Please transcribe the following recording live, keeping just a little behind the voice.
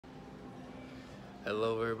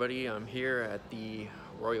Hello everybody, I'm here at the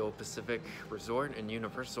Royal Pacific Resort in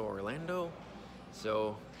Universal Orlando.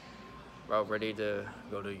 So we're all ready to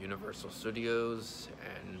go to Universal Studios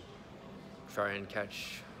and try and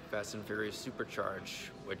catch Fast and Furious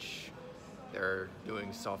Supercharged, which they're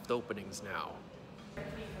doing soft openings now.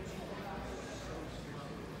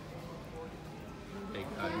 They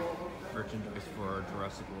got merchandise for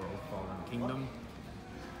Jurassic World Fallen Kingdom.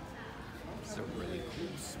 It's a really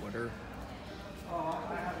cool sweater.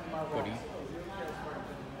 Hoodie.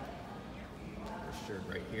 This shirt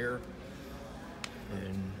right here,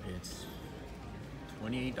 and it's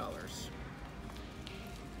 $28.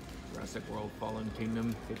 Jurassic World Fallen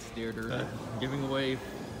Kingdom Kids Theater giving away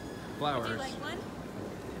flowers. Would you like one?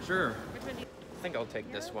 Sure. Which one do you I think I'll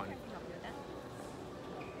take this one.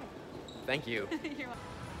 Thank you. You're welcome.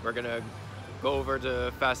 We're gonna go over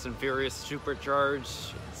to Fast and Furious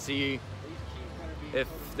Supercharged, see if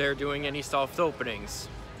they're doing any soft openings.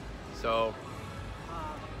 So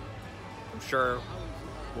I'm sure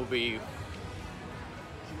we'll be.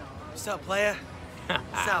 What's up, playa?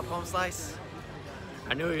 What's up, home slice?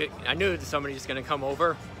 I knew somebody's gonna come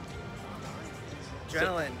over.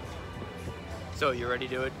 Adrenaline. So you ready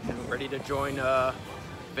to join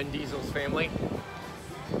Vin Diesel's family?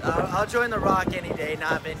 I'll join The Rock any day,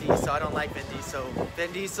 not Vin Diesel. I don't like Vin Diesel.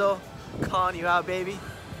 Vin Diesel, calling you out, baby.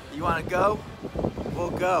 You wanna go?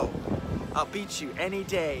 We'll go. I'll beat you any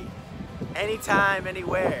day, anytime,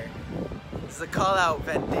 anywhere. This is a call out,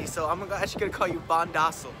 Vin Diesel. I'm actually gonna call you Von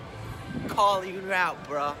Dossel. Call you out,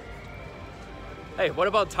 bruh. Hey, what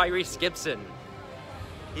about Tyrese Gibson?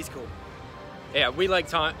 He's cool. Yeah, we like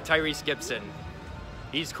Tyrese Gibson.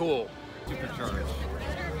 He's cool. Supercharged.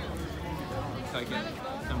 Looks like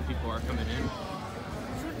some people are coming in.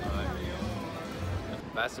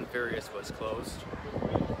 Fast and Furious was closed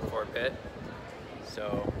for a bit,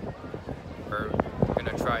 so we're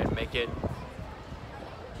gonna try and make it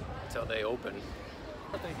until they open.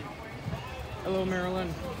 Hello,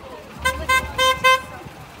 Marilyn.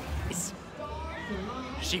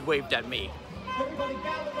 She waved at me.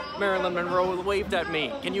 Marilyn Monroe waved at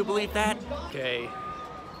me. Can you believe that? Okay.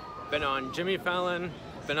 Been on Jimmy Fallon,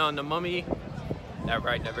 been on The Mummy. That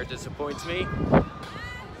ride never disappoints me.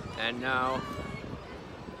 And now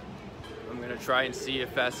I'm gonna try and see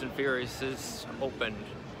if Fast and Furious is opened.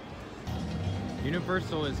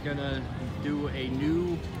 Universal is gonna do a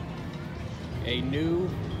new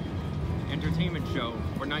entertainment show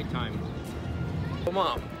for nighttime. Oh,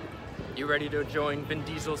 Mom, you ready to join Vin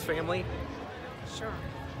Diesel's family? Sure.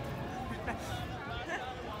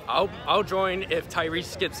 I'll join if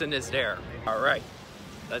Tyrese Gibson is there. All right,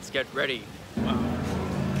 let's get ready. Wow,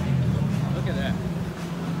 look at that.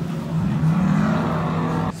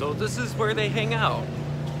 So this is where they hang out.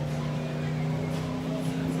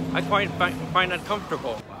 I find it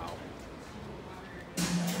comfortable. Wow.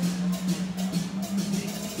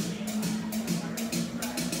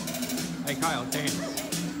 Hey Kyle, dance.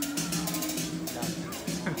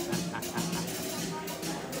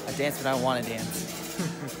 I dance when I want to dance.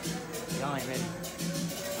 Y'all ain't ready.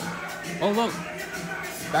 Oh look,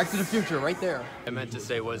 Back to the Future right there. I meant to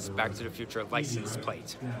say was Back to the Future license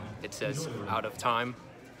plate. It says out of time.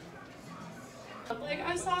 Like,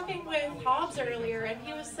 I was talking with Hobbs earlier, and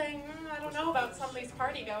he was saying, I don't know about some of these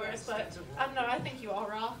party goers, but I don't know, I think you all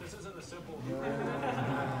rock. This isn't a simple.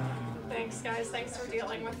 Thanks, guys. Thanks for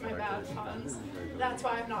dealing with my bad puns. That's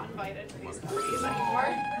why I'm not invited to these parties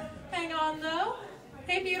anymore. Hang on, though.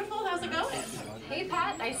 Hey, beautiful, how's it going? Hey,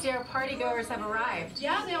 Pat. I see our party goers have arrived.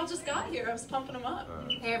 Yeah, they all just got here. I was pumping them up.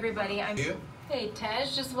 Hey, everybody. I'm here. Hey, Tej.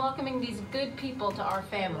 Just welcoming these good people to our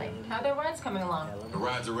family. How are their rides coming along? The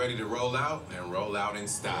rides are ready to roll out and roll out in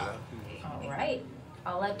style. All right.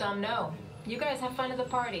 I'll let Dom know. You guys have fun at the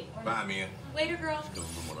party. Bye, Mia. Later, girl.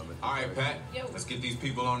 All right, Pat. Yo. Let's get these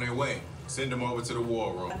people on their way. Send them over to the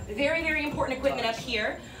war room. Very, very important equipment up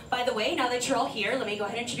here. By the way, now that you're all here, let me go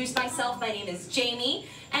ahead and introduce myself. My name is Jamie,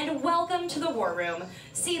 and welcome to the War Room.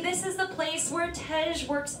 See, this is the place where Tej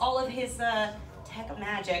works all of his tech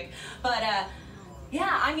magic. But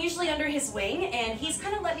yeah, I'm usually under his wing, and he's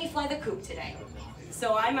kind of let me fly the coop today.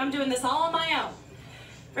 So I'm doing this all on my own.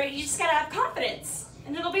 Right? You just gotta have confidence,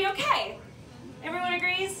 and it'll be okay. Everyone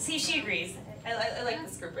agrees? See, she agrees. I like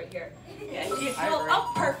this group right here. Yeah,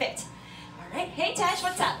 oh, perfect. All right. Hey, Tej,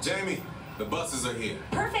 what's up? Jamie, the buses are here.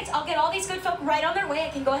 Perfect. I'll get all these good folk right on their way. I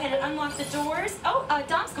can go ahead and unlock the doors. Oh,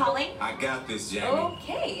 Dom's calling. I got this, Jamie.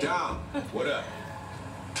 Okay. Dom, what up?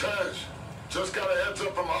 Tej, just got a heads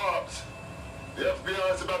up from Hobbs. The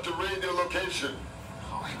FBI is about to raid your location.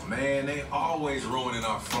 Oh, man, they always ruining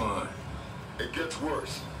our fun. It gets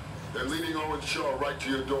worse. They're leading Owen Shaw right to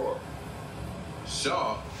your door.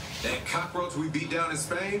 Shaw? That cockroach we beat down in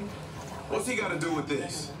Spain? What's he got to do with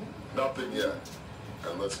this? Nothing yet.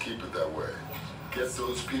 And let's keep it that way. Get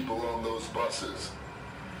those people on those buses.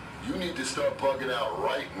 You need to start bugging out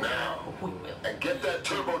right now. And get that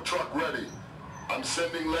turbo truck ready. I'm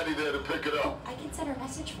sending Letty there to pick it up. I can send her a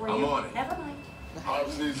message for you. I'm on it. Never mind.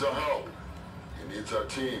 Hobbs needs our help. He needs our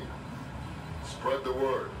team. Spread the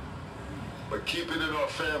word. But keep it in our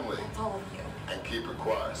family. That's all of you. And keep it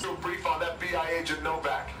quiet. Still brief on FBI agent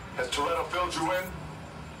Novak. Has Toretto filled you in?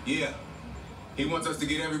 Yeah. He wants us to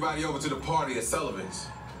get everybody over to the party at Sullivan's.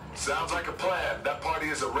 Sounds like a plan. That party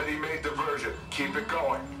is a ready-made diversion. Keep it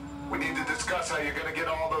going. We need to discuss how you're going to get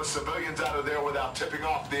all those civilians out of there without tipping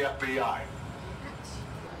off the FBI.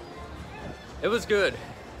 It was good.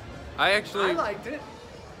 I liked it.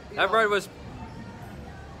 That ride was.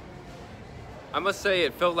 I must say,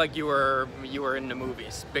 it felt like you were in the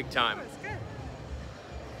movies, big time.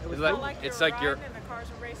 It was good. It's like you're. And the cars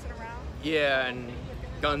were racing around. Yeah, and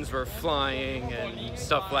guns were flying and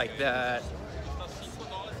stuff like that.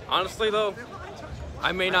 Honestly, though,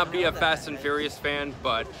 I may not be a Fast and Furious fan,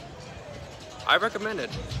 but I recommend it.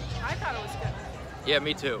 I thought it was good. Yeah,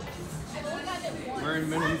 me too. We're in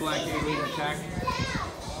Men in Black alien attack,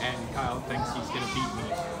 and Kyle thinks he's gonna beat me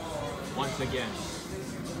once again.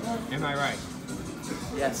 Am I right?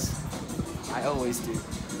 Yes, I always do.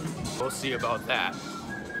 We'll see about that.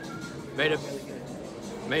 Made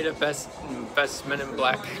a best Men in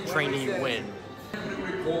Black trainee win.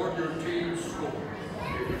 Record your team's score.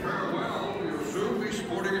 Farewell, you'll soon be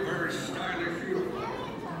sporting a very stylish uniform.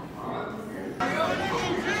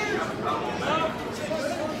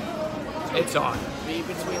 It's on. Read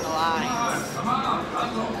between the lines.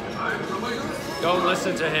 Don't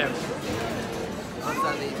listen to him. I'm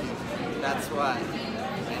not leaving. That's why.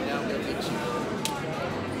 I know I'm gonna beat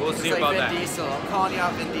you. We'll Just see like about Vin that. Diesel. I'm calling you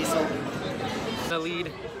out, Vin Diesel. The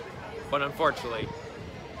lead, but unfortunately,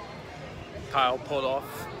 Kyle pulled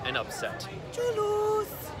off an upset. Chulus.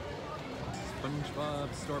 SpongeBob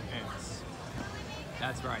SquarePants.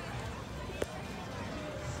 That's right.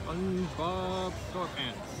 SpongeBob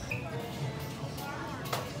SquarePants.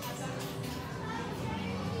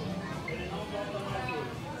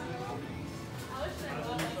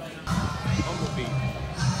 Bumblebee.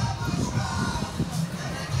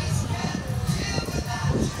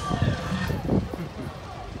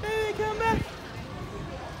 Hey, come back.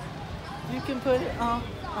 You can put it on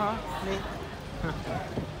me.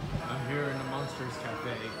 I'm here in the Monsters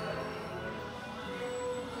Cafe.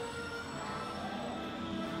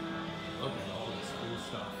 Look at all this cool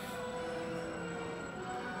stuff.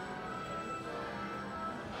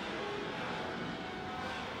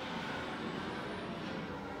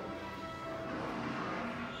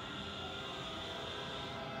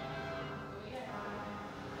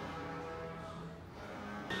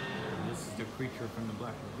 And this is the creature from the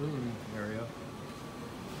Black Lagoon area.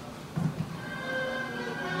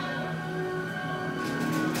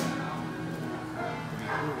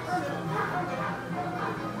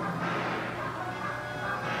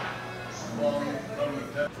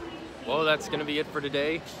 Well, that's gonna be it for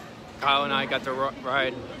today. Kyle and I got to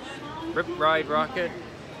ride Rip Ride Rocket.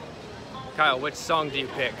 Kyle, which song do you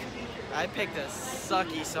pick? I picked a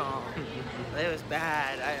sucky song. It was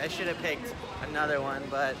bad. I should have picked another one,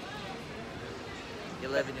 but you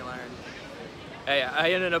live and you learn. Hey,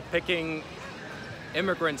 I ended up picking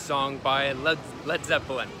Immigrant Song by Led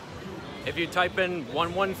Zeppelin. If you type in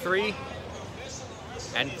 113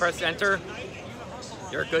 and press enter,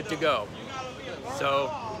 you're good to go.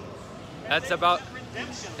 So that's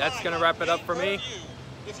gonna wrap it up for me.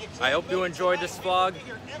 I hope you enjoyed this vlog,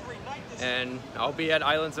 and I'll be at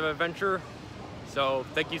Islands of Adventure. So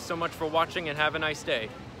thank you so much for watching and have a nice day.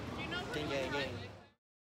 Gang, gang, gang.